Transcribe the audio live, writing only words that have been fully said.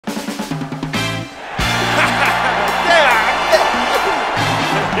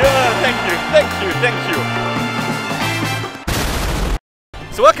thank you.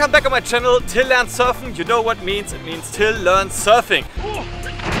 So welcome back on my channel, Till Learn Surfen. You know what it means Till Learn Surfing.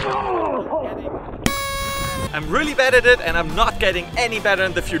 I'm really bad at it and I'm not getting any better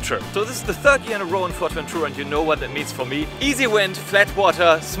in the future. So this is the third year in a row in Fuerteventura and you know what that means for me. Easy wind, flat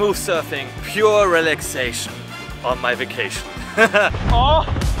water, smooth surfing, pure relaxation on my vacation. Oh!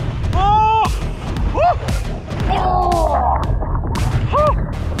 Oh! Woo! Oh!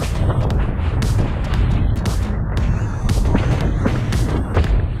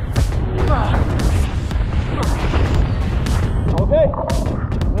 Okay,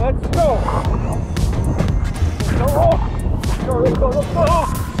 let's go. Let's go. Let's go. Let's go.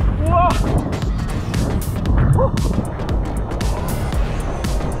 Whoa.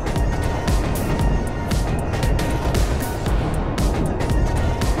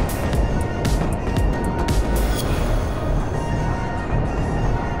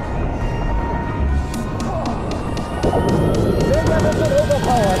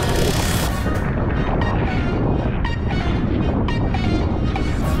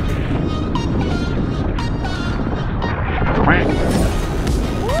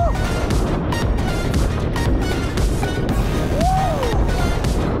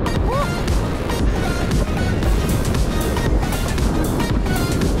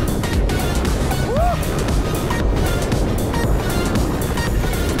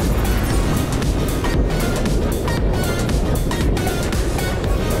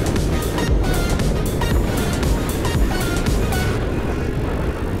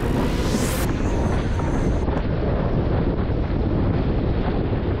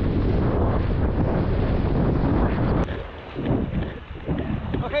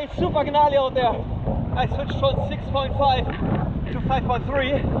 Okay, it's super gnarly out there. I switched from 6.5 to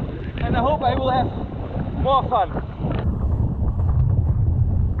 5.3 and I hope I will have more fun.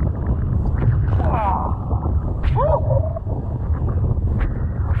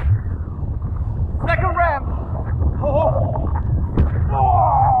 Second ramp. Oh.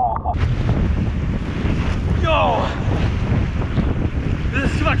 Oh. Yo!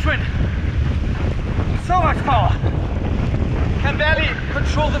 This is too much wind. So much power. Can barely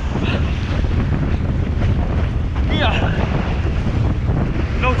control the gear.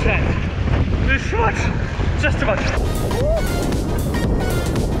 No chance. This is too much. Just too much.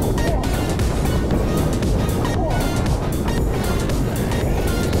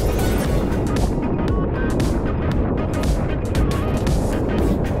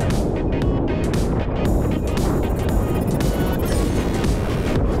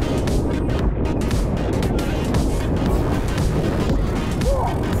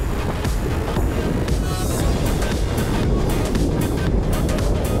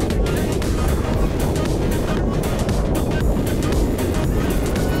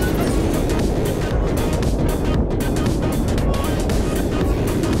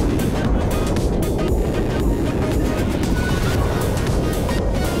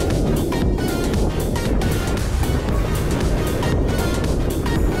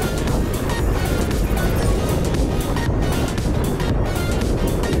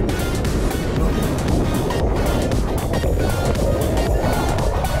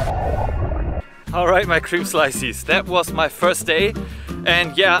 Alright, my cream slices, that was my first day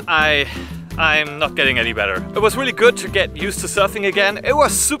and yeah, I'm not getting any better. It was really good to get used to surfing again. It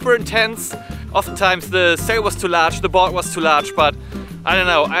was super intense. Oftentimes the sail was too large, the board was too large, but I don't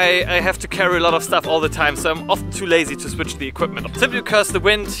know, I have to carry a lot of stuff all the time, so I'm often too lazy to switch the equipment. Simply because the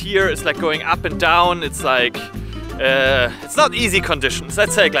wind here is like going up and down, it's like it's not easy conditions,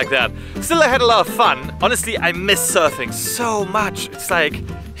 let's say it like that. Still, I had a lot of fun. Honestly, I miss surfing so much. It's like,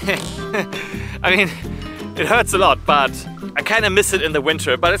 I mean, it hurts a lot, but I kind of miss it in the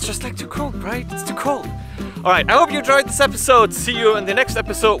winter. But it's just like too cold, right? It's too cold. Alright, I hope you enjoyed this episode. See you in the next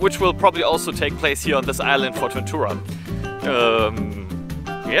episode, which will probably also take place here on this island, Fuerteventura.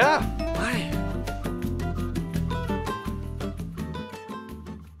 Yeah, bye.